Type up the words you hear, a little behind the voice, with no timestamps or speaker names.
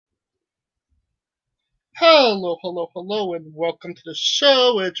Hello, hello, hello, and welcome to the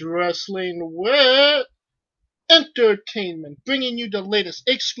show. It's Wrestling with Entertainment, bringing you the latest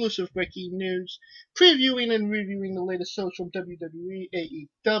exclusive breaking news, previewing and reviewing the latest shows from WWE,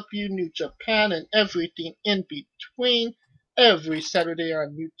 AEW, New Japan, and everything in between every Saturday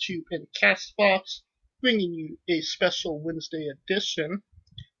on YouTube and Castbox, bringing you a special Wednesday edition.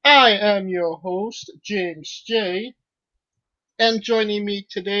 I am your host, James J., and joining me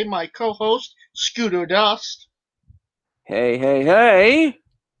today, my co-host, Scooter Dust. Hey, hey, hey.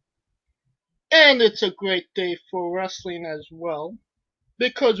 And it's a great day for wrestling as well,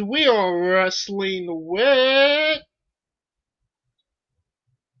 because we are wrestling with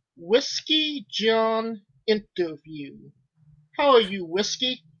Whiskey John interview. How are you,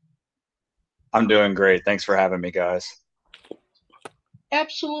 Whiskey? I'm doing great. Thanks for having me, guys.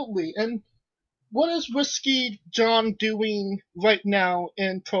 Absolutely. And what is Whiskey John doing right now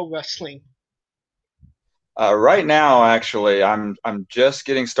in pro wrestling? Right now, actually, I'm just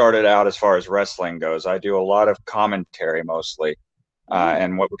getting started out as far as wrestling goes. I do a lot of commentary mostly, Ooh,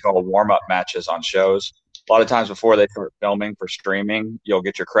 and what we call warm-up matches on shows. A lot of times before they start filming for streaming, you'll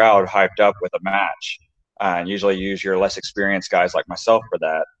get your crowd hyped up with a match, and usually use your less experienced guys like myself for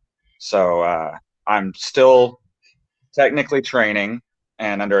that. So I'm still technically training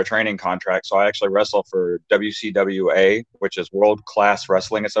and under a training contract. So I actually wrestle for WCWA, which is World Class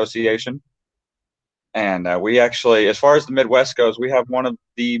Wrestling Association. And we actually, as far as the Midwest goes, we have one of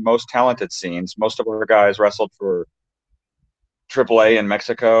the most talented scenes. Most of our guys wrestled for AAA in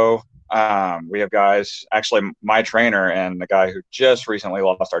Mexico. We have guys, actually, my trainer and the guy who just recently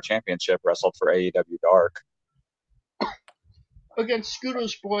lost our championship wrestled for AEW Dark. against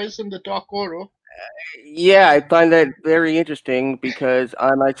Scooter's boys in the Dark Order. Yeah, I find that very interesting because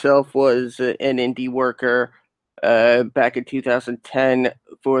I myself was an indie worker back in 2010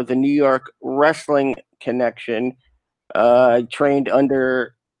 for the New York Wrestling Connection. I trained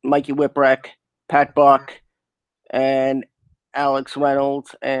under Mikey Whipwreck, Pat Buck, and Alex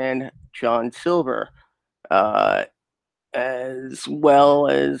Reynolds and John Silver, uh, as well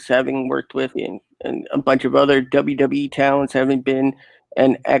as having worked with and a bunch of other WWE talents, having been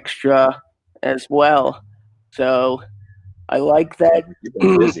an extra as well. So I like that. You've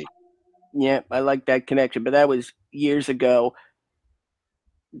been busy. Yeah, I like that connection, but that was years ago.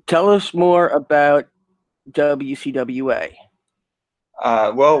 Tell us more about WCWA.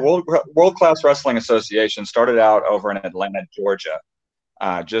 Well, World Class Wrestling Association started out over in Atlanta, Georgia.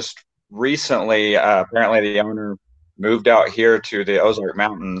 Just recently, apparently the owner moved out here to the Ozark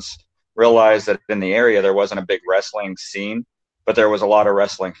Mountains, realized that in the area there wasn't a big wrestling scene, but there was a lot of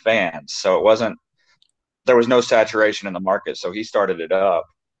wrestling fans. So there was no saturation in the market. So he started it up.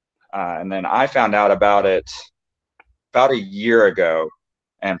 And then I found out about it about a year ago.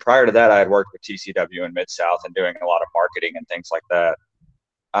 And prior to that, I had worked with TCW in Mid South and doing a lot of marketing and things like that.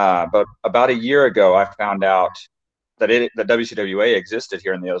 But about a year ago, I found out that WCWA existed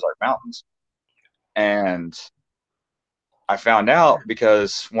here in the Ozark Mountains, and I found out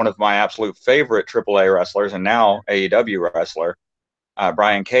because one of my absolute favorite AAA wrestlers and now AEW wrestler,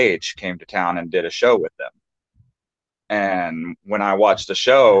 Brian Cage, came to town and did a show with them. And when I watched the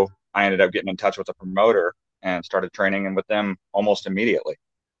show, I ended up getting in touch with the promoter and started training with them almost immediately.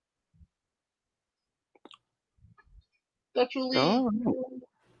 That's really Oh,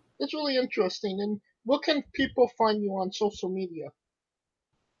 that's really interesting. And where can people find you on social media?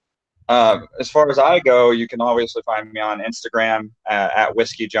 As far as I go, you can obviously find me on Instagram at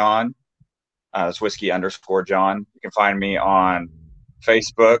Whiskey John. It's Whiskey_John. You can find me on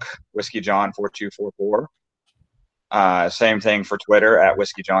Facebook, Whiskey John 4244. Same thing for Twitter at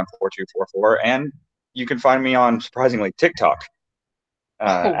Whiskey John 4244. And you can find me on, surprisingly, TikTok Oh,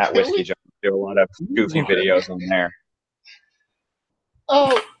 at Whiskey really? John. Do a lot of goofy videos on there.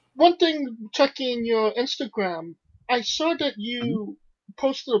 Oh, one thing checking your Instagram, I saw that Mhm. you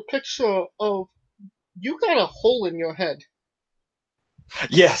posted a picture of you got a hole in your head.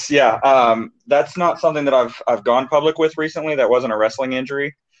 Yes, yeah. That's not something that I've gone public with recently. That wasn't a wrestling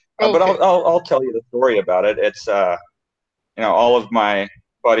injury, but Okay. I'll tell you the story about it. It's all of my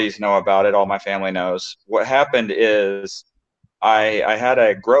buddies know about it. All my family knows. What happened is I had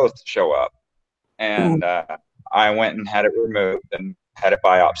a growth show up, and I went and had it removed and had it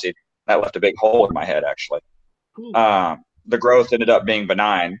biopsied. That left a big hole in my head, actually. Ooh. The growth ended up being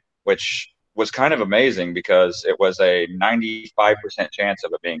benign, which was kind of amazing because it was a 95% chance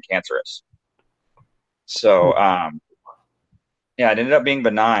of it being cancerous. So, yeah, it ended up being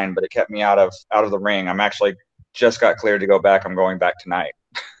benign, but it kept me out of the ring. I'm actually just got cleared to go back. I'm going back tonight.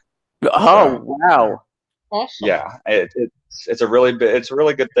 So, wow. Awesome. yeah, it's a really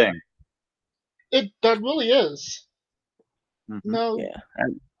good thing. That really is. Mm-hmm. Now, Yeah.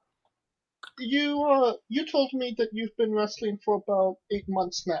 you told me that you've been wrestling for about 8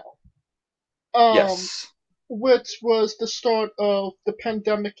 months now. Yes. Which was the start of the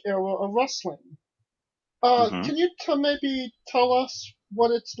pandemic era of wrestling. Mm-hmm. Can you maybe tell us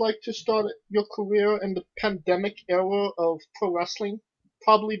what it's like to start your career in the pandemic era of pro wrestling?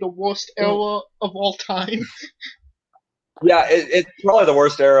 Probably the worst Well, era of all time. yeah, it's probably the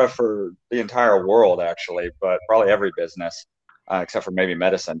worst era for the entire world, actually, but probably every business, except for maybe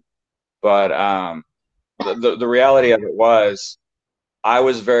medicine. But the reality of it was, I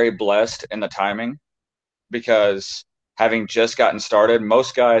was very blessed in the timing because having just gotten started,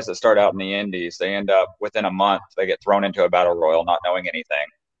 most guys that start out in the indies, they end up within a month, they get thrown into a battle royal, not knowing anything.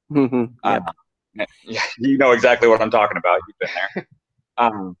 Yep. Yeah, you know exactly what I'm talking about. You've been there.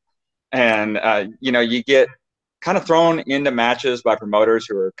 And you get kind of thrown into matches by promoters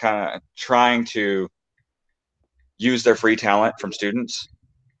who are kind of trying to use their free talent from students,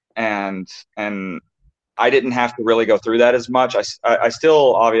 and I didn't have to really go through that as much. I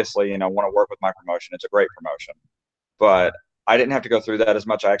still obviously want to work with my promotion. It's a great promotion, but I didn't have to go through that as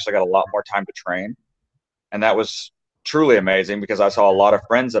much. I actually got a lot more time to train, and that was truly amazing because I saw a lot of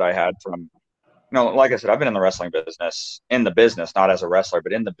friends that I had from, like I said, I've been in the wrestling business, not as a wrestler,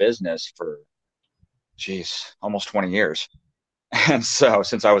 but in the business for, geez, almost 20 years. And so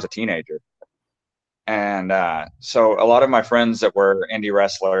since I was a teenager. And so a lot of my friends that were indie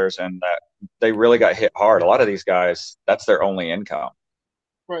wrestlers and they really got hit hard. A lot of these guys, that's their only income,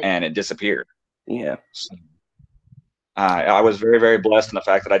 Right. and it disappeared. Yeah. So, I was very, very blessed in the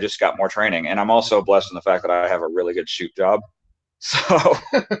fact that I just got more training. And I'm also blessed in the fact that I have a really good shoot job. So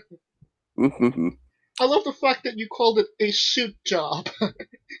I love the fact that you called it a shoot job.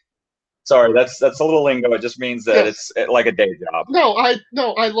 sorry, that's a little lingo. It just means that Yes. it's like a day job. No,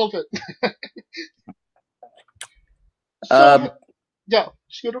 I love it. So, yeah,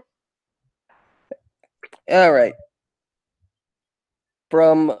 Scooter. All right.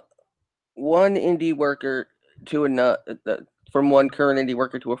 From one indie worker to another, from one current indie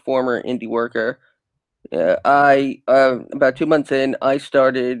worker to a former indie worker, I about 2 months in, I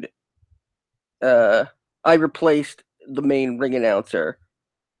started. I replaced the main ring announcer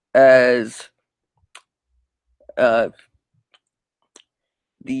as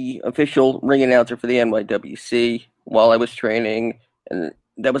the official ring announcer for the NYWC while I was training, and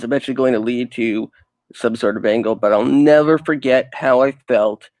that was eventually going to lead to some sort of angle. But I'll never forget how I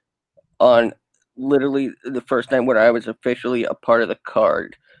felt on literally the first night when I was officially a part of the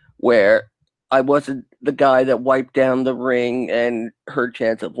card, where I wasn't the guy that wiped down the ring and heard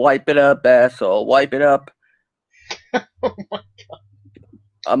chants of "wipe it up, asshole, wipe it up." Oh my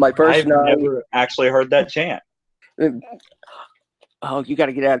On my first I've night, never actually heard that chant. oh, you got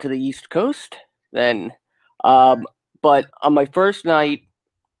to get out to the East Coast then. But on my first night,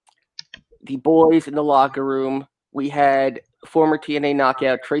 the boys in the locker room, we had former TNA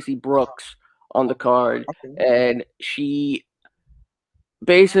knockout Tracy Brooks on the card, and she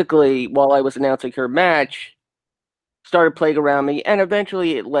basically, while I was announcing her match, started playing around me, and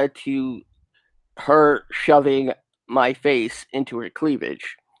eventually it led to her shoving my face into her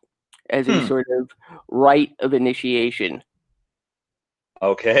cleavage as a sort of rite of initiation.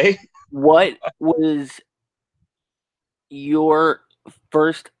 Okay. What was your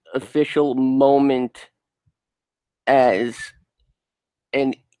first official moment as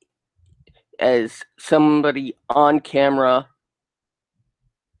somebody on camera,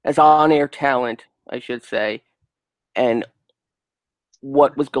 as on-air talent, I should say, and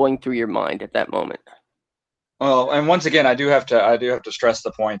what was going through your mind at that moment? Well, and once again, I do have to stress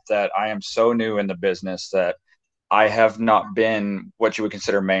the point that I am so new in the business that I have not been what you would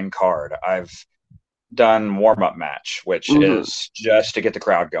consider main card. I've done warm-up match, which is just to get the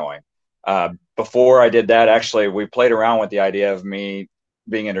crowd going. Before I did that, actually, we played around with the idea of me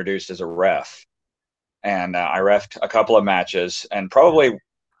being introduced as a ref. And I refed a couple of matches. And probably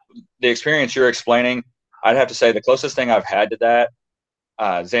the experience you're explaining, I'd have to say the closest thing I've had to that,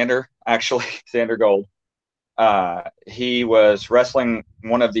 Xander Gold, he was wrestling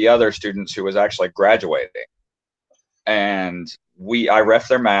one of the other students who was actually graduating. And I ref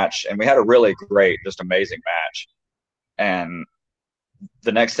their match, and we had a really great, just amazing match. And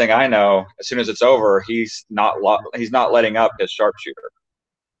the next thing I know, as soon as it's over, he's not letting up his sharpshooter.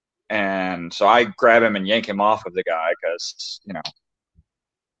 And so I grab him and yank him off of the guy because,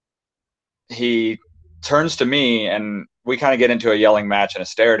 he turns to me and we kind of get into a yelling match and a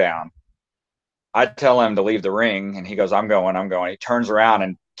stare down. I tell him to leave the ring and he goes, I'm going. He turns around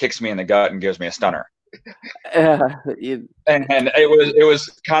and kicks me in the gut and gives me a stunner. You, and it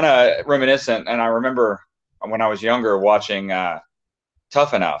was kind of reminiscent. And I remember when I was younger watching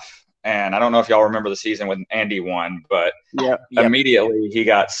Tough Enough, and I don't know if y'all remember the season when Andy won, but yeah, immediately he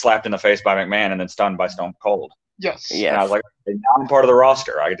got slapped in the face by McMahon and then stunned by Stone Cold. Yes. And I was yes. like, okay, now I'm part of the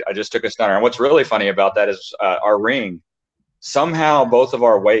roster. I just took a stunner. And what's really funny about that is our ring, somehow both of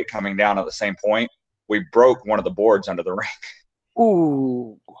our weight coming down at the same point, we broke one of the boards under the ring.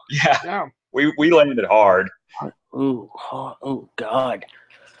 Ooh. Yeah. Yeah. We landed hard. Ooh. Oh, God.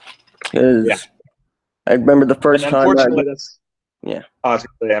 Because Yeah. I remember the first And time. unfortunately, Yeah.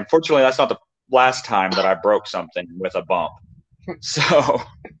 Unfortunately, that's not the last time that I broke something with a bump. So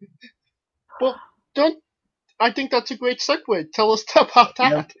Well, I think that's a great segue. Tell us about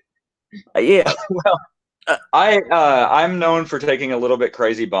that. Yeah. well, I'm known for taking a little bit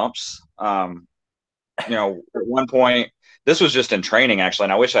crazy bumps. At one point, this was just in training actually,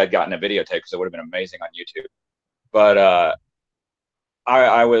 and I wish I had gotten a videotape because it would have been amazing on YouTube. But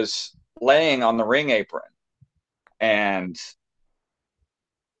I was laying on the ring apron, and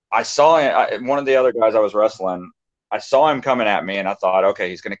I saw one of the other guys I was wrestling. I saw him coming at me, and I thought, okay,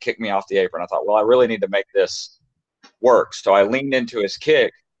 he's going to kick me off the apron. I thought, well, I really need to make this work. So I leaned into his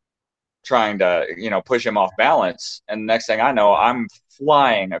kick, trying to, push him off balance. And the next thing I know, I'm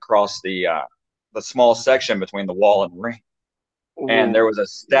flying across the small section between the wall and the ring. And there was a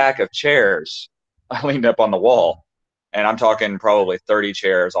stack of chairs. I leaned up on the wall, and I'm talking probably 30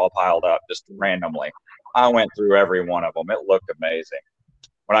 chairs all piled up just randomly. I went through every one of them. It looked amazing.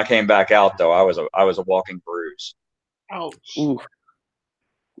 When I came back out, though, I was a walking bruise. Ouch. Ooh.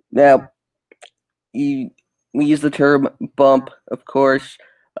 Now, we use the term bump, of course.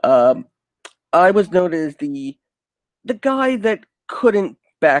 I was known as the guy that couldn't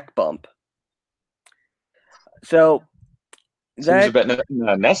back bump. So Seems a bit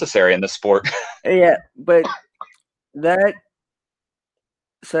necessary in this sport. Yeah, but that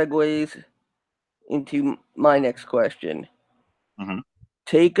segues into my next question. Mm-hmm.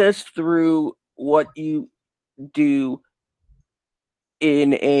 Take us through what you do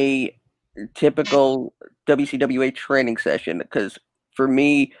in a typical WCWA training session, because for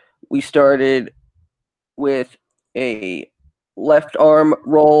me, we started with a left arm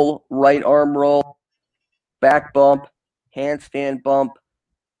roll, right arm roll, back bump, handstand bump,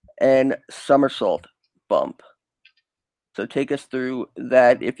 and somersault bump. So take us through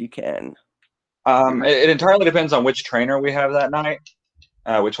that if you can. It entirely depends on which trainer we have that night,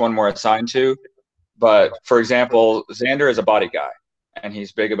 which one we're assigned to. But for example, Xander is a body guy, and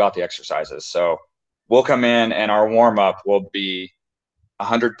he's big about the exercises. So we'll come in, and our warm up will be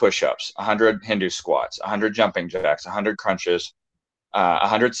 100 push-ups, 100 Hindu squats, 100 jumping jacks, 100 crunches,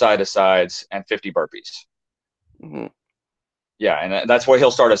 100 side to sides, and 50 burpees. Mm-hmm. Yeah, and that's what he'll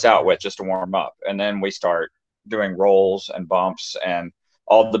start us out with, just to warm up, and then we start doing rolls and bumps and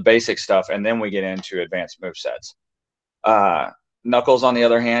all the basic stuff, and then we get into advanced move sets. Knuckles, on the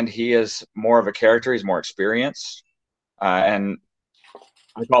other hand, he is more of a character. He's more experienced, and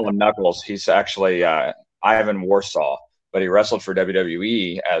I call him Knuckles. He's actually Ivan Warsaw, but he wrestled for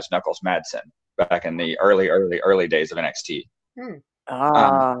WWE as Knuckles Madsen back in the early days of NXT.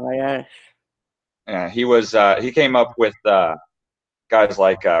 Yeah. Yeah, he came up with guys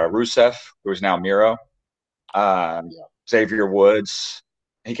like Rusev, who's now Miro, Xavier Woods.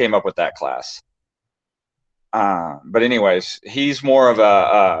 He came up with that class. But anyways, he's more of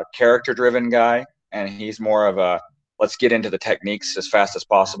a character-driven guy, and he's more of a let's get into the techniques as fast as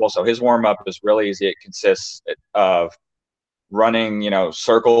possible. So his warm-up is really easy. It consists of running,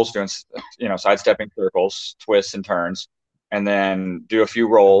 circles, doing, sidestepping circles, twists and turns, and then do a few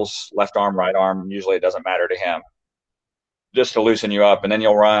rolls, left arm, right arm. Usually it doesn't matter to him, just to loosen you up. And then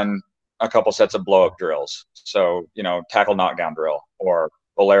you'll run a couple sets of blow-up drills. So, tackle knockdown drill or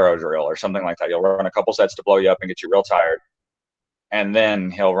bolero drill or something like that. You'll run a couple sets to blow you up and get you real tired. And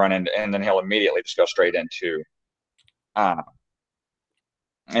then he'll he'll immediately just go straight into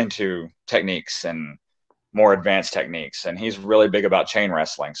techniques and more advanced techniques. And he's really big about chain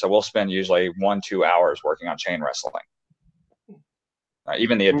wrestling. So we'll spend usually 1-2 hours working on chain wrestling.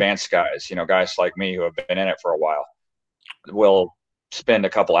 Even the advanced guys, guys like me who have been in it for a while, will spend a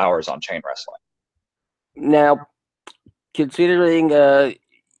couple hours on chain wrestling. Now, considering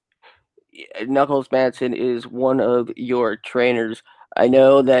Knuckles Madsen is one of your trainers, I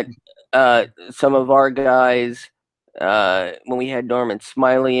know that some of our guys, when we had Norman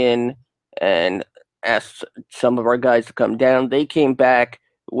Smiley in and asked some of our guys to come down, they came back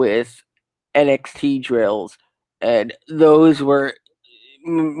with NXT drills, and those were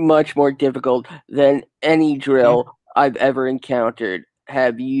much more difficult than any drill I've ever encountered.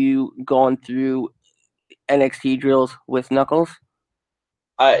 Have you gone through NXT drills with Knuckles?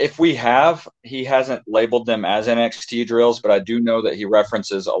 If we have, he hasn't labeled them as NXT drills, but I do know that he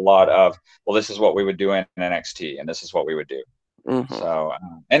references a lot of, well, this is what we would do in NXT, and this is what we would do. Mm-hmm. So,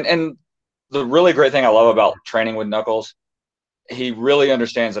 and the really great thing I love about training with Knuckles, he really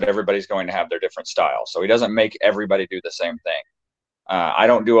understands that everybody's going to have their different styles. So he doesn't make everybody do the same thing. I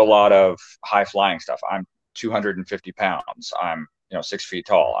don't do a lot of high flying stuff. I'm 250 pounds. I'm 6 feet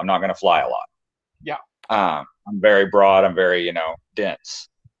tall. I'm not going to fly a lot. Yeah. I'm very broad. I'm very dense.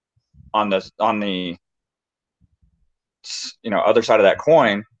 On the other side of that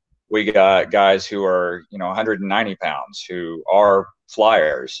coin, we got guys who are 190 pounds who are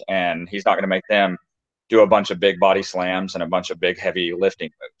flyers, and he's not going to make them do a bunch of big body slams and a bunch of big heavy lifting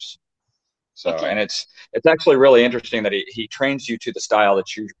moves. So, and it's actually really interesting that he trains you to the style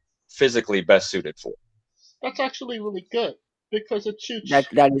that you're physically best suited for. That's actually really good because it shoots.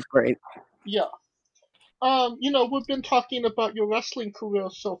 That is great. Yeah. We've been talking about your wrestling career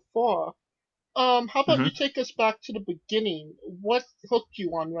so far. How about you take us back to the beginning? What hooked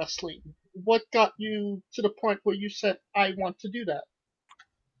you on wrestling? What got you to the point where you said, I want to do that?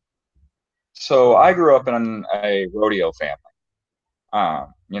 So I grew up in a rodeo family.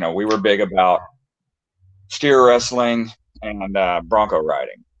 We were big about steer wrestling and bronco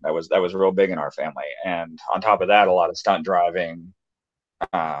riding. That was real big in our family. And on top of that, a lot of stunt driving,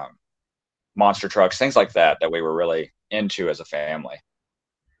 monster trucks, things like that we were really into as a family.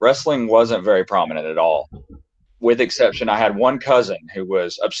 Wrestling wasn't very prominent at all. With exception, I had one cousin who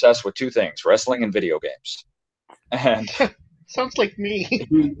was obsessed with two things, wrestling and video games. And sounds like me.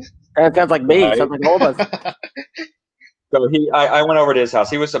 That sounds like me. Right? Sounds like all of us. So I went over to his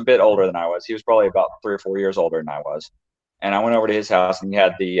house. He was a bit older than I was. He was probably about 3 or 4 years older than I was. And I went over to his house, and he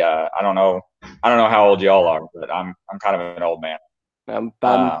had the I don't know how old y'all are, but I'm kind of an old man. I'm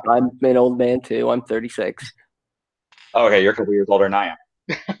an old man too. I'm 36. Okay, you're a couple years older than I am.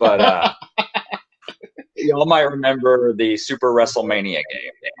 But y'all might remember the Super WrestleMania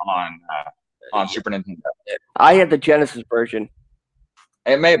game on Super Nintendo. I had the Genesis version.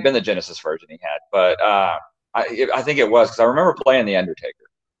 It may have been the Genesis version he had, but I think it was because I remember playing the Undertaker.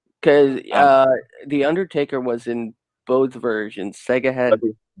 Because the Undertaker was in both versions. Sega had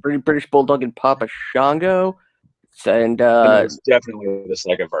British Bulldog and Papa Shango, and it was definitely the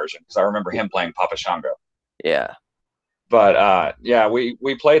Sega version because I remember him playing Papa Shango. Yeah. But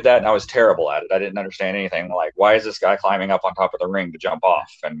we played that, and I was terrible at it. I didn't understand anything. Like, why is this guy climbing up on top of the ring to jump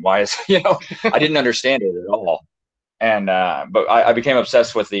off? And why is I didn't understand it at all. And but I became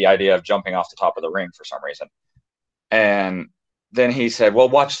obsessed with the idea of jumping off the top of the ring for some reason. And then he said, "Well,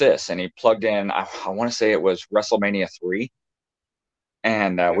 watch this," and he plugged in. I want to say it was WrestleMania 3,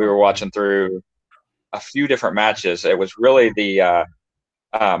 and we were watching through a few different matches. It was really the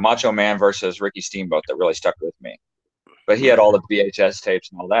Macho Man versus Ricky Steamboat that really stuck with me. But he had all the VHS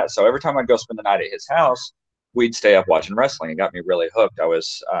tapes and all that. So every time I'd go spend the night at his house, we'd stay up watching wrestling. It got me really hooked. I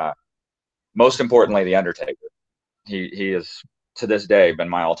was, most importantly, The Undertaker. He is, to this day, been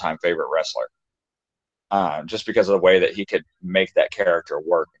my all-time favorite wrestler. Just because of the way that he could make that character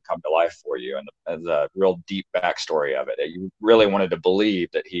work and come to life for you, and the real deep backstory of it. You really wanted to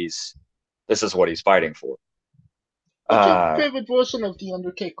believe that this is what he's fighting for. What's your favorite version of The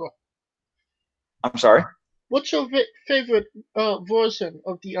Undertaker? I'm sorry? What's your favorite version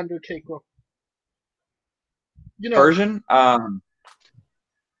of The Undertaker? Version? I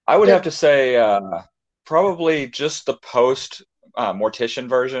would have to say probably just the post Mortician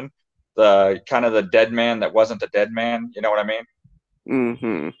version, the kind of the dead man that wasn't the dead man. You know what I mean?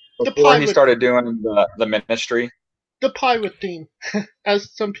 Mm-hmm. Before he started doing the ministry. The pirate theme,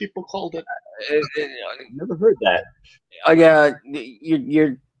 as some people called it. I never heard that. Yeah,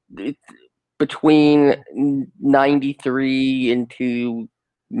 you're between 93 into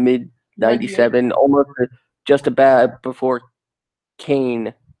mid 97, almost just about before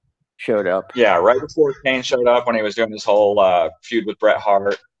Kane showed up. Yeah, right before Kane showed up, when he was doing this whole feud with Bret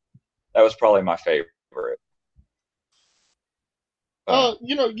Hart. That was probably my favorite.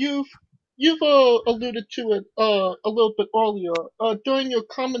 You've alluded to it a little bit earlier. During your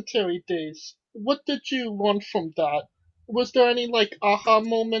commentary days, what did you learn from that? Was there any aha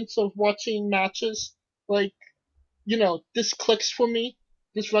moments of watching matches? This clicks for me.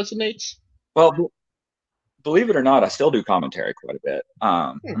 This resonates. Well, believe it or not, I still do commentary quite a bit.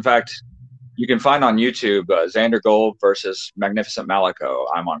 In fact, you can find on YouTube Xander Gold versus Magnificent Malico.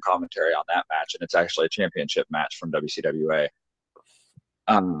 I'm on commentary on that match, and it's actually a championship match from WCWA.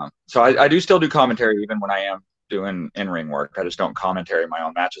 So I do still do commentary even when I am doing in-ring work. I just don't commentary my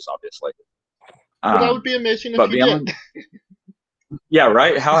own matches, obviously. Well, that would be amazing if you did. Yeah,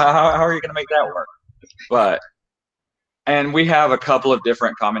 right? How are you going to make that work? And we have a couple of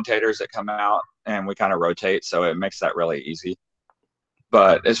different commentators that come out, and we kind of rotate, so it makes that really easy.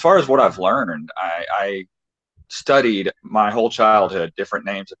 But as far as what I've learned, I studied my whole childhood different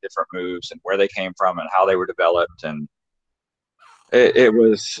names of different moves and where they came from and how they were developed, and it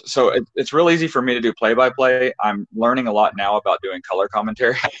was so it's real easy for me to do play by play. I'm learning a lot now about doing color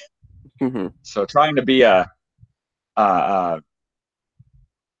commentary. Mm-hmm. So trying to be a uh,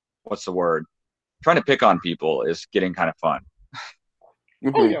 what's the word? Trying to pick on people is getting kind of fun. Oh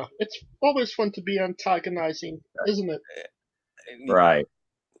Mm-hmm. yeah, it's always fun to be antagonizing, isn't it? Right.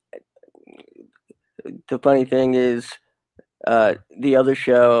 The funny thing is, the other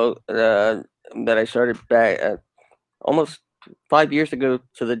show that I started back almost 5 years ago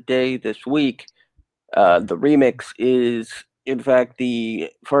to the day this week, the remix is in fact the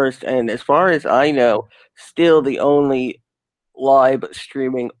first, and as far as I know, still the only live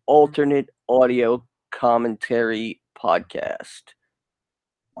streaming alternate audio commentary podcast.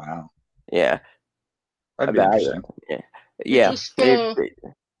 Wow. Yeah, That'd be about it. interesting. Yeah, We yeah. just uh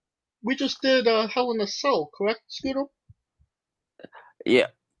we just did Hell in a Cell, correct, Scooter? Yeah.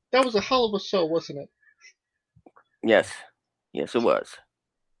 That was a hell of a show, wasn't it? Yes, yes, it was.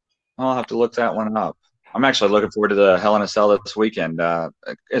 I'll have to look that one up. I'm actually looking forward to the Hell in a Cell this weekend.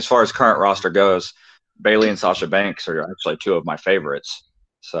 As far as current roster goes, Bailey and Sasha Banks are actually two of my favorites.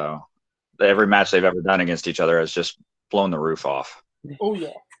 So every match they've ever done against each other has just blown the roof off. Oh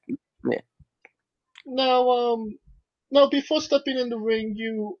yeah. Yeah. Now, now before stepping in the ring,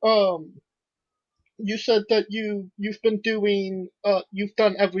 you said that you've been doing you've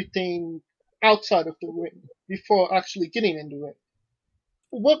done everything outside of the ring before actually getting in the ring.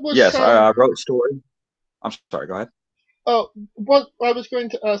 What was Yes, some I wrote story. I'm sorry. Go ahead. uh what I was going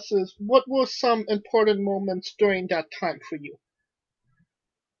to ask is what were some important moments during that time for you?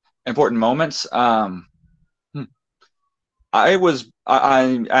 Important moments. Hmm.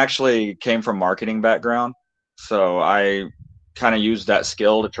 I actually came from marketing background, so I kind of used that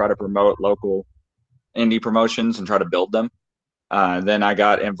skill to try to promote local indie promotions and try to build them. Then I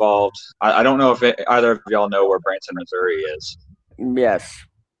got involved. I don't know if either of y'all know where Branson, Missouri is. Yes,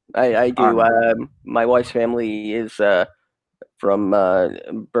 I do. Um, My wife's family is from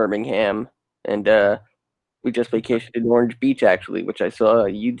Birmingham, and we just vacationed in Orange Beach, actually, which I saw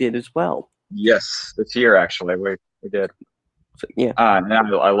you did as well. yes, this year actually we did. So, yeah. And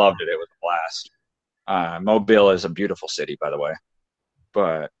I loved it. It was a blast. Mobile is a beautiful city, by the way.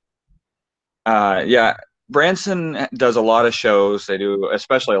 But yeah, Branson does a lot of shows. They do,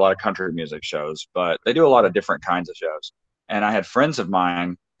 especially a lot of country music shows, but they do a lot of different kinds of shows. And I had friends of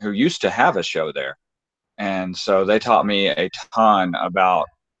mine who used to have a show there. And so they taught me a ton about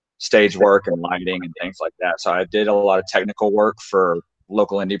stage work and lighting and things like that. So I did a lot of technical work for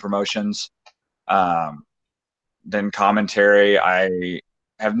local indie promotions. Um, then commentary. I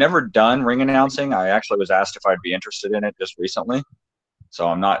have never done ring announcing. I actually was asked if I'd be interested in it just recently. So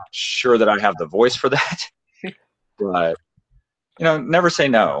I'm not sure that I have the voice for that. But, never say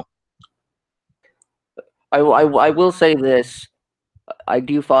no. I will say this. I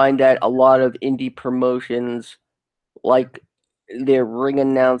do find that a lot of indie promotions like their ring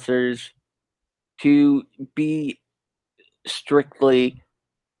announcers to be strictly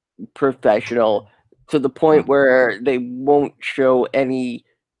professional to the point where they won't show any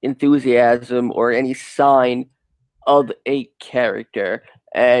enthusiasm or any sign of a character.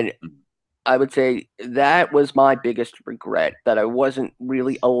 And I would say that was my biggest regret, that I wasn't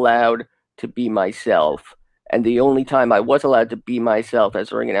really allowed to be myself. And the only time I was allowed to be myself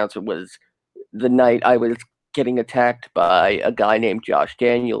as a ring announcer was the night I was getting attacked by a guy named Josh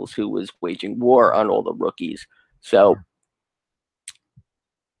Daniels who was waging war on all the rookies. So,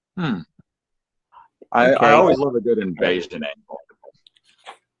 I okay. always love a good invasion angle.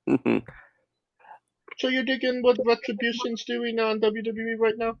 So you're digging what Retribution's doing on WWE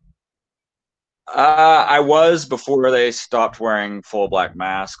right now? I was before they stopped wearing full black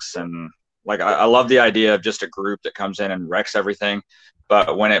masks, and like I love the idea of just a group that comes in and wrecks everything.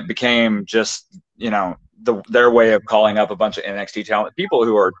 But when it became just their way of calling up a bunch of NXT talent, people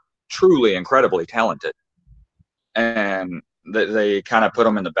who are truly incredibly talented, and they kind of put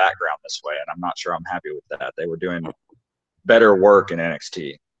them in the background this way, and I'm not sure I'm happy with that. They were doing better work in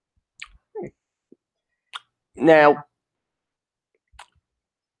NXT. Now,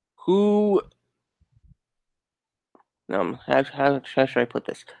 who? How should I put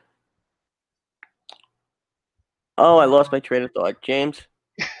this? Oh, I lost my train of thought. James?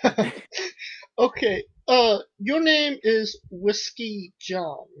 Okay. Your name is Whiskey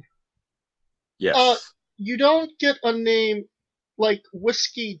John. Yes. You don't get a name like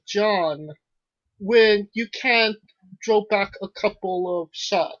Whiskey John when you can't draw back a couple of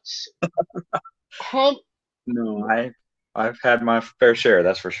shots. How No, I've had my fair share,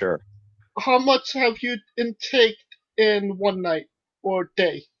 that's for sure. how much have you intaked in one night or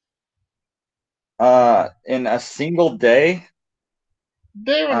day? In a single day,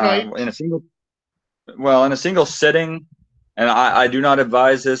 Day or night? in a single sitting, and I do not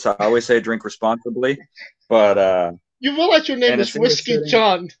advise this. I always say drink responsibly, but You realize your name in a is single Whiskey sitting,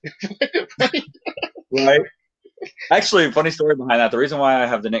 John, right? right? Actually, funny story behind that. The reason why I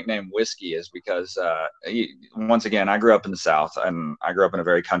have the nickname Whisky is because, once again, I grew up in the South, and I grew up in a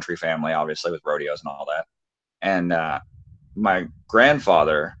very country family, obviously with rodeos and all that. And my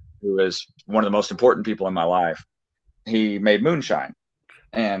grandfather, who is one of the most important people in my life, he made moonshine,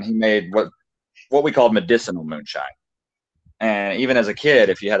 and he made what we called medicinal moonshine. And even as a kid,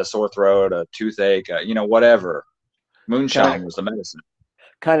 if you had a sore throat, a toothache, whatever, moonshine was the medicine.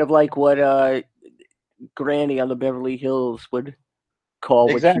 Kind of like what Granny on the Beverly Hills would call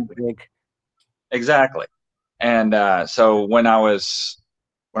what Exactly. she drink. Exactly. And so when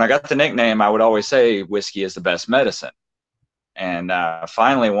I got the nickname, I would always say whiskey is the best medicine. And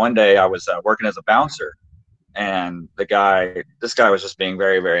finally, one day I was working as a bouncer, and this guy was just being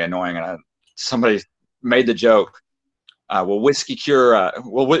very, very annoying. And somebody made the joke, will whiskey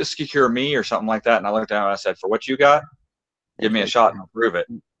cure me or something like that? And I looked at him and I said, for what you got, give me a shot and I'll prove it.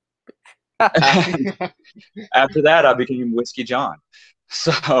 After that, I became Whiskey John.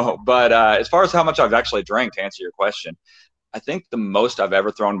 So, but as far as how much I've actually drank, to answer your question, I think the most I've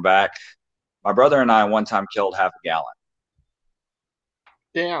ever thrown back, my brother and I one time killed half a gallon.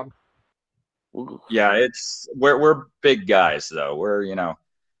 Damn. Yeah, we're big guys though. We're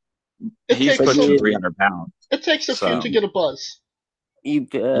he's pushing 300 pounds. It takes a few to get a buzz.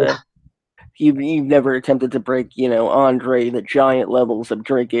 You've never attempted to break, Andre the Giant levels of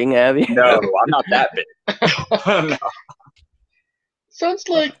drinking, have you? No, I'm not that big. No. Sounds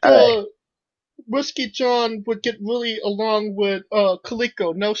like Whiskey John would get really along with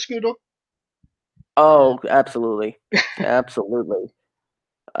Kaliko, no, Scooter? Oh, absolutely. Absolutely.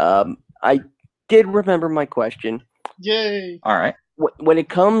 I did remember my question. Yay. All right. When it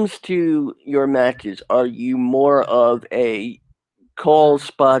comes to your matches, are you more of a call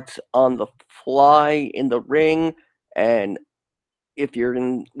spots on the fly in the ring, and if you're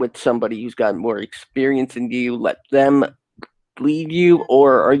in with somebody who's got more experience than you, let them lead you,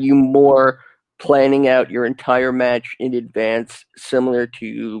 or are you more planning out your entire match in advance, similar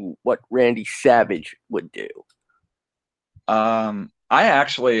to what Randy Savage would do? I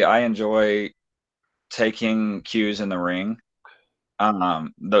enjoy taking cues in the ring.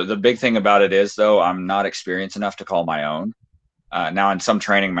 The big thing about it is, though, I'm not experienced enough to call my own. Now in some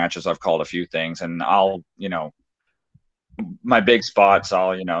training matches, I've called a few things, and I'll, my big spots,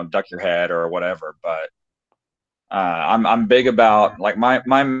 I'll, duck your head or whatever. But I'm big about, like,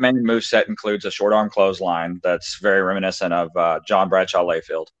 my main move set includes a short arm clothesline that's very reminiscent of John Bradshaw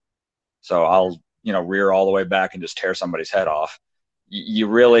Layfield. So I'll, rear all the way back and just tear somebody's head off. You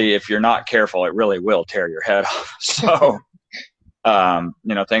really, if you're not careful, it really will tear your head off. So,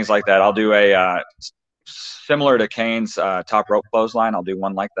 things like that. I'll do a similar to Kane's top rope clothesline. I'll do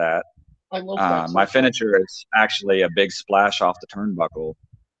one like that. I love that. My finisher is actually a big splash off the turnbuckle.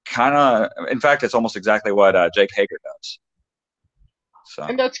 In fact, it's almost exactly what Jake Hager does. So.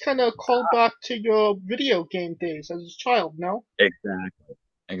 And that's kind of a callback to your video game days as a child, no?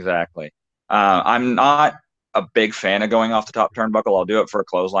 Exactly. I'm not a big fan of going off the top turnbuckle. I'll do it for a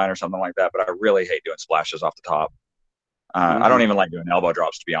clothesline or something like that, but I really hate doing splashes off the top. I don't even like doing elbow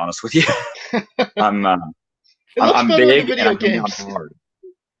drops, to be honest with you. I'm big and I come down hard.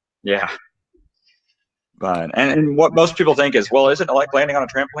 Yeah. But and what most people think is, well, isn't it like landing on a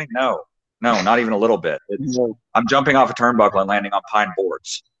trampoline? No, not even a little bit. I'm jumping off a turnbuckle and landing on pine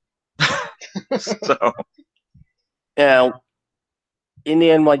boards. So. Now, in the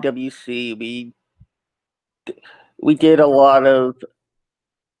NYWC, we did a lot of,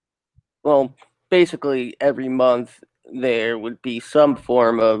 well, basically every month there would be some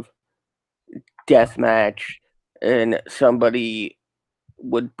form of death match, and somebody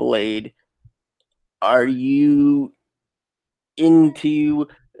would blade. Are you into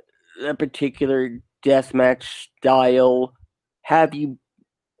a particular deathmatch style? Have you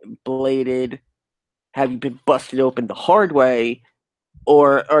bladed? Have you been busted open the hard way?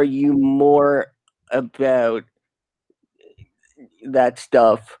 Or are you more about that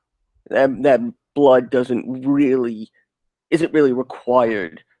stuff, that blood isn't really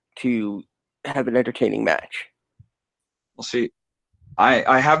required to have an entertaining match? Well, see,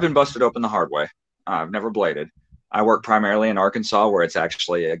 I have been busted open the hard way. I've never bladed. I work primarily in Arkansas, where it's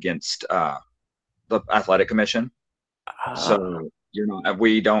actually against the athletic commission. So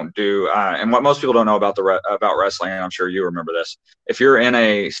we don't do, and what most people don't know about about wrestling, and I'm sure you remember this. If you're in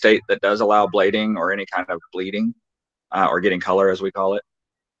a state that does allow blading or any kind of bleeding, or getting color as we call it,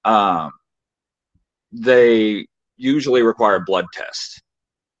 they usually require blood tests,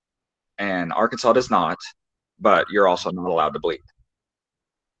 and Arkansas does not. But you're also not allowed to bleed.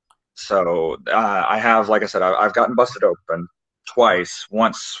 So I have, like I said, I've gotten busted open twice.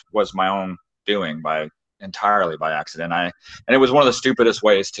 Once was my own doing entirely by accident. And it was one of the stupidest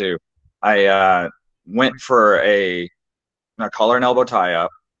ways too. I went for a collar and elbow tie up,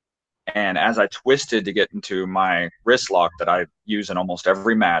 and as I twisted to get into my wrist lock that I use in almost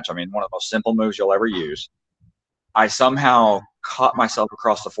every match, I mean, one of the most simple moves you'll ever use, I somehow caught myself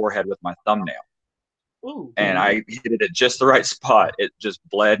across the forehead with my thumbnail. Ooh. And I hit it at just the right spot. It just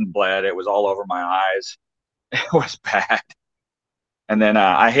bled and bled. It was all over my eyes. It was bad. And then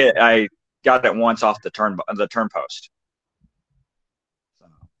I got it once off the turn post. So.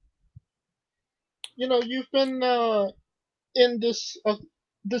 You've been in this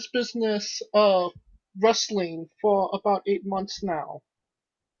business of wrestling for about 8 months now.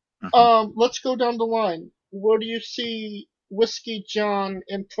 Mm-hmm. Let's go down the line. Where do you see Whiskey John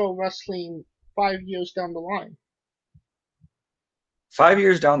in pro wrestling 5 years down the line? 5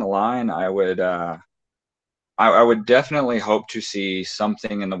 years down the line, I would definitely hope to see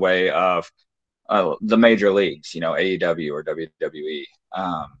something in the way of the major leagues, AEW or WWE.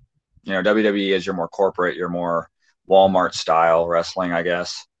 WWE is your more corporate, your more Walmart style wrestling, I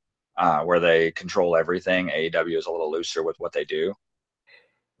guess, where they control everything. AEW is a little looser with what they do.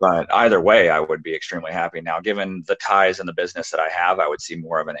 But either way, I would be extremely happy. Now, given the ties in the business that I have, I would see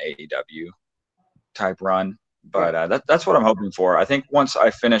more of an AEW type run. But that's what I'm hoping for. I think once I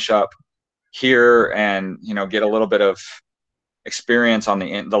finish up here and get a little bit of experience on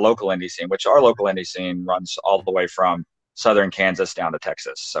the local indie scene, which our local indie scene runs all the way from southern Kansas down to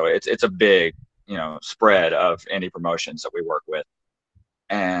Texas. So it's a big spread of indie promotions that we work with.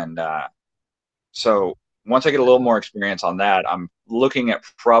 And so once I get a little more experience on that, I'm looking at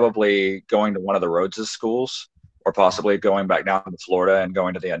probably going to one of the Rhodes' schools, or possibly going back down to Florida and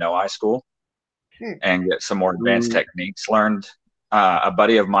going to the Anoa'i school and get some more advanced techniques learned. A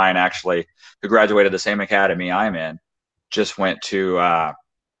buddy of mine, actually, who graduated the same academy I'm in, just went to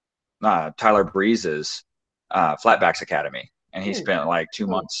Tyler Breeze's Flatbacks Academy, and he spent like 2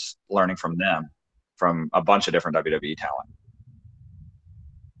 months learning from them, from a bunch of different WWE talent.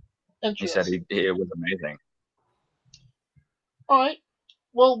 He said it was amazing. All right.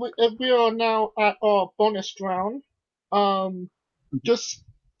 Well, we are now at our bonus round. Just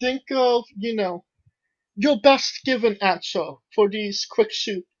think of, your best given answer for these quick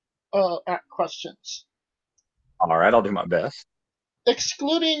shoot questions. All right, I'll do my best.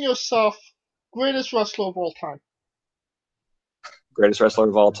 Excluding yourself, greatest wrestler of all time. Greatest wrestler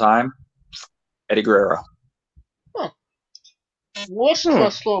of all time, Eddie Guerrero. Huh. Worst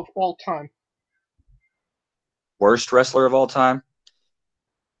wrestler of all time. Worst wrestler of all time,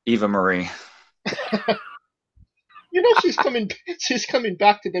 Eva Marie. She's coming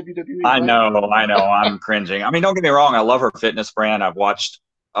back to WWE. I know. I'm cringing. I mean, don't get me wrong. I love her fitness brand. I've watched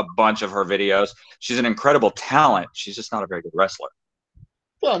a bunch of her videos. She's an incredible talent. She's just not a very good wrestler.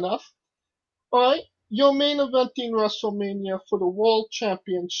 Fair enough. All right. Your main eventing WrestleMania for the World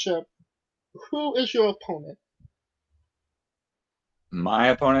Championship. Who is your opponent? My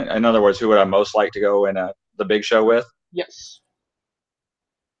opponent? In other words, who would I most like to go in the big show with? Yes.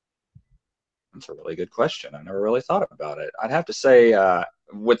 That's a really good question. I never really thought about it. I'd have to say,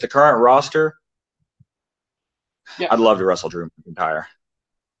 with the current roster, I'd love to wrestle Drew McIntyre.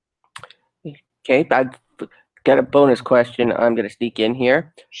 Okay, I've got a bonus question. I'm going to sneak in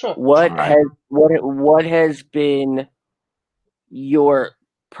here. Sure. What has been your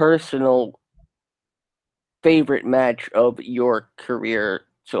personal favorite match of your career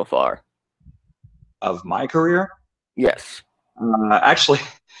so far? Of my career? Yes. Actually,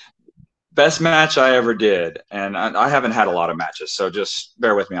 best match I ever did, and I haven't had a lot of matches, so just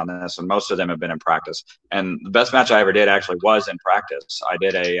bear with me on this, and most of them have been in practice. And the best match I ever did actually was in practice. I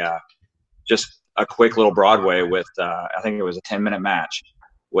did just a quick little Broadway with, I think it was a 10-minute match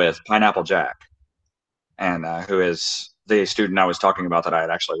with Pineapple Jack, and who is the student I was talking about that I had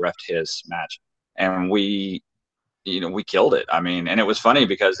actually reffed his match. And we killed it. I mean, and it was funny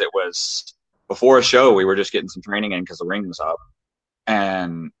because it was before a show. We were just getting some training in because the ring was up,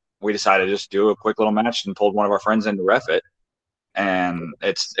 and we decided to just do a quick little match and pulled one of our friends in to ref it. And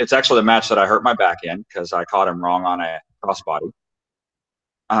it's actually the match that I hurt my back in because I caught him wrong on a crossbody.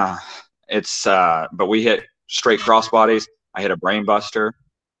 But we hit straight crossbodies. I hit a brain buster.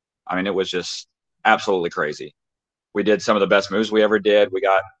 I mean, it was just absolutely crazy. We did some of the best moves we ever did. We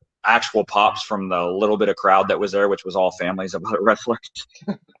got actual pops from the little bit of crowd that was there, which was all families of other wrestlers.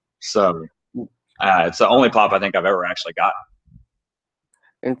 So it's the only pop I think I've ever actually got.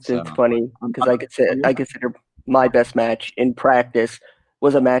 It's funny because I consider my best match in practice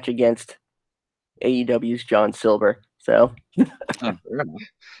was a match against AEW's John Silver. So yeah,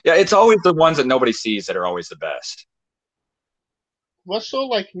 it's always the ones that nobody sees that are always the best. Wrestle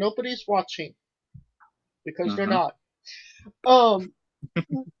like nobody's watching because they're not.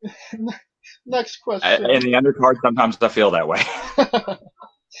 Next question. In the undercard, sometimes I feel that way.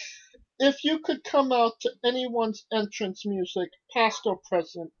 If you could come out to anyone's entrance music, past or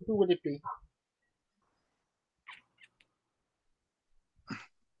present, who would it be?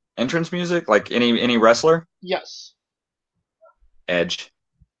 Entrance music, like any wrestler? Yes. Edge.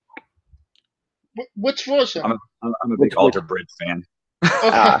 Which version? I'm a big Alter Bridge fan.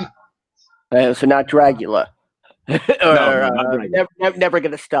 Okay. So not Dragula. No, not Dragula. Never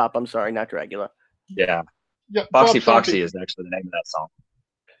gonna stop. I'm sorry, not Dragula. Yeah. Yeah, Foxy Foxy is actually the name of that song.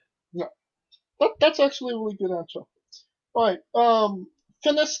 Yeah. That's actually a really good answer. Alright,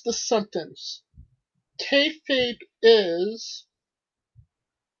 finish the sentence. Kayfabe is...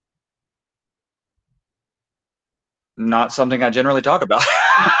 Not something I generally talk about.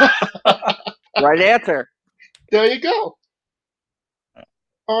 Right answer. There you go.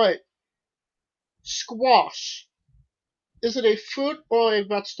 Alright. Squash. Is it a fruit or a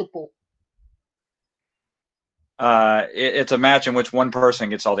vegetable? It's a match in which one person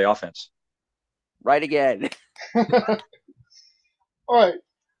gets all the offense. Right again. Alright.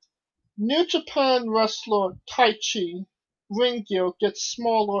 New Japan wrestler Taichi ring gear gets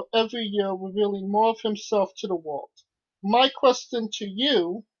smaller every year, revealing more of himself to the world. My question to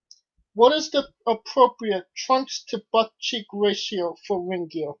you, what is the appropriate trunks to butt cheek ratio for ring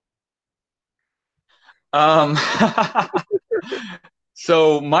gear?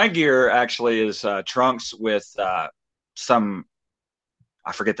 So my gear actually is trunks with some,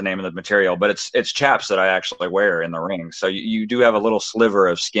 I forget the name of the material, but it's chaps that I actually wear in the ring. So you do have a little sliver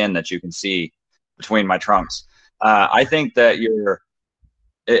of skin that you can see between my trunks. I think that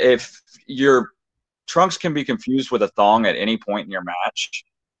if your trunks can be confused with a thong at any point in your match,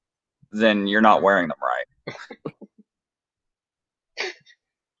 then you're not wearing them right.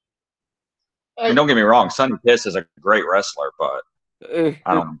 I mean, don't get me wrong, Sonny Kiss is a great wrestler, but I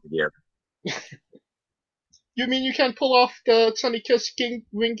don't want the gear. You mean you can't pull off the Sonny Kiss King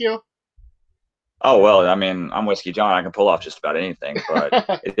ring gear? Oh, well, I mean, I'm Whiskey John. I can pull off just about anything,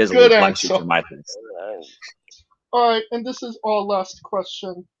 but it is a Good little answer. flashy for my taste. Alright, and this is our last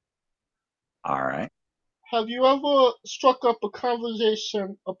question. All right. Have you ever struck up a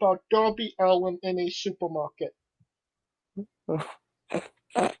conversation about Darby Allin in a supermarket?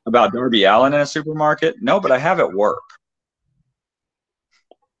 About Darby Allin in a supermarket? No, but I have at work.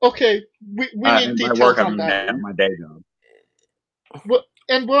 Okay, we need details by work, on I mean that. at my day job.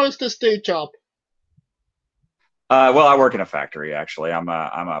 And where is this day job? Well, I work in a factory. Actually, I'm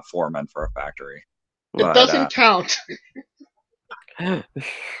a foreman for a factory. It doesn't count. Fair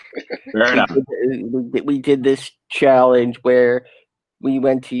enough. We did this challenge where we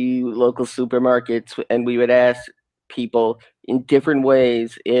went to local supermarkets and we would ask people in different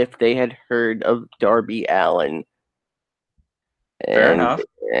ways if they had heard of Darby Allin. Fair enough.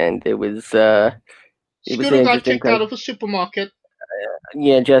 And it was Scooter got kicked out of a supermarket.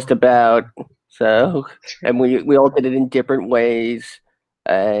 Yeah, just about. So, and we all did it in different ways,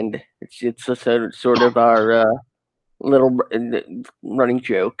 and it's a sort of our little running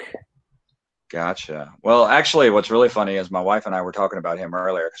joke. Gotcha. Well, actually, what's really funny is my wife and I were talking about him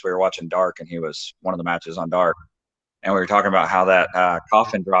earlier because we were watching Dark, and he was one of the matches on Dark, and we were talking about how that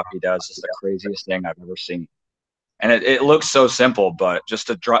coffin drop he does is the craziest thing I've ever seen. And it looks so simple, but just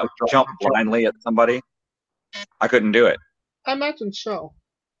to jump blindly at somebody, I couldn't do it. I imagine so.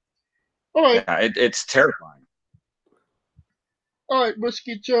 All right. Yeah, it's terrifying. All right,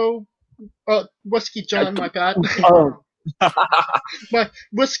 Whiskey John, my bad. Oh.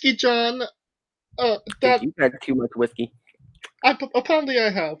 Whiskey John. You've had too much whiskey. Apparently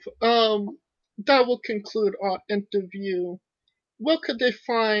I have. That will conclude our interview. Where could they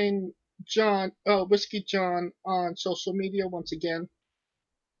find Whiskey John on social media once again?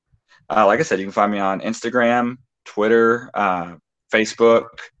 Like I said, you can find me on Instagram, Twitter, Facebook,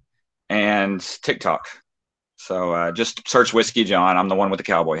 and TikTok. So just search Whiskey John. I'm the one with the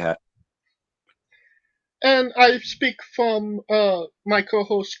cowboy hat. And I speak from my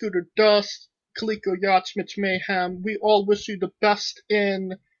co-host Scooter Dust, Kaliko Yachts, Mitch Mayhem. We all wish you the best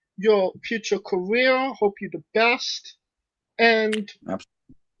in your future career. Hope you the best. And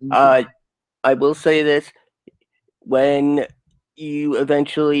I will say this: when you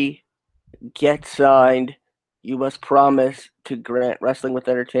eventually get signed, you must promise to grant Wrestling with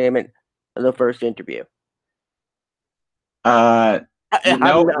Entertainment the first interview. Uh, I, I'm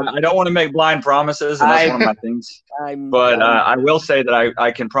no, not. I don't want to make blind promises, and that's one of my things. But I will say that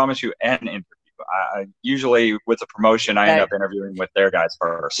I can promise you an interview. Usually with a promotion, I end up interviewing with their guys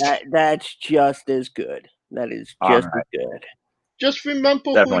first. That's just as good. That is All just right. as good. Just remember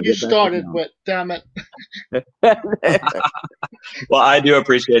who Definitely you get back to started them. with, damn it. Well, I do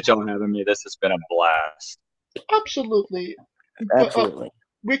appreciate y'all having me. This has been a blast. Absolutely. But Absolutely.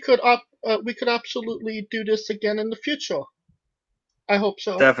 we could absolutely do this again in the future. I hope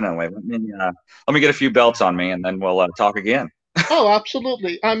so. Definitely. Let me get a few belts on me, and then we'll talk again. Oh,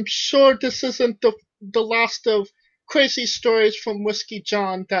 absolutely. I'm sure this isn't the last of crazy stories from Whiskey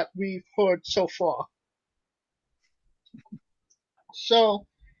John that we've heard so far. So,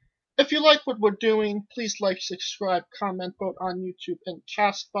 if you like what we're doing, please like, subscribe, comment, vote on YouTube and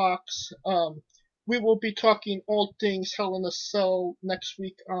Castbox. We will be talking all things Hell in a Cell next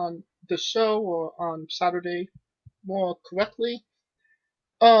week on the show, or on Saturday, more correctly.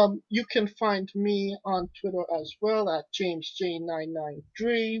 You can find me on Twitter as well at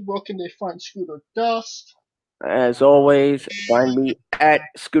JamesJ993. Where can they find Scooter Dust? As always, find me at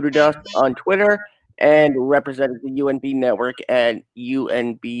Scooter Dust on Twitter and representing the UNB network at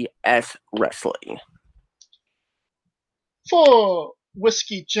UNBS Wrestling. For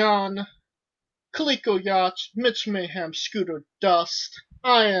Whiskey John, Kaliko Yacht, Mitch Mayhem, Scooter Dust,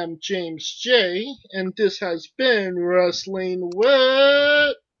 I am James J, and this has been Wrestling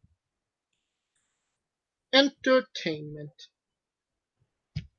with Entertainment.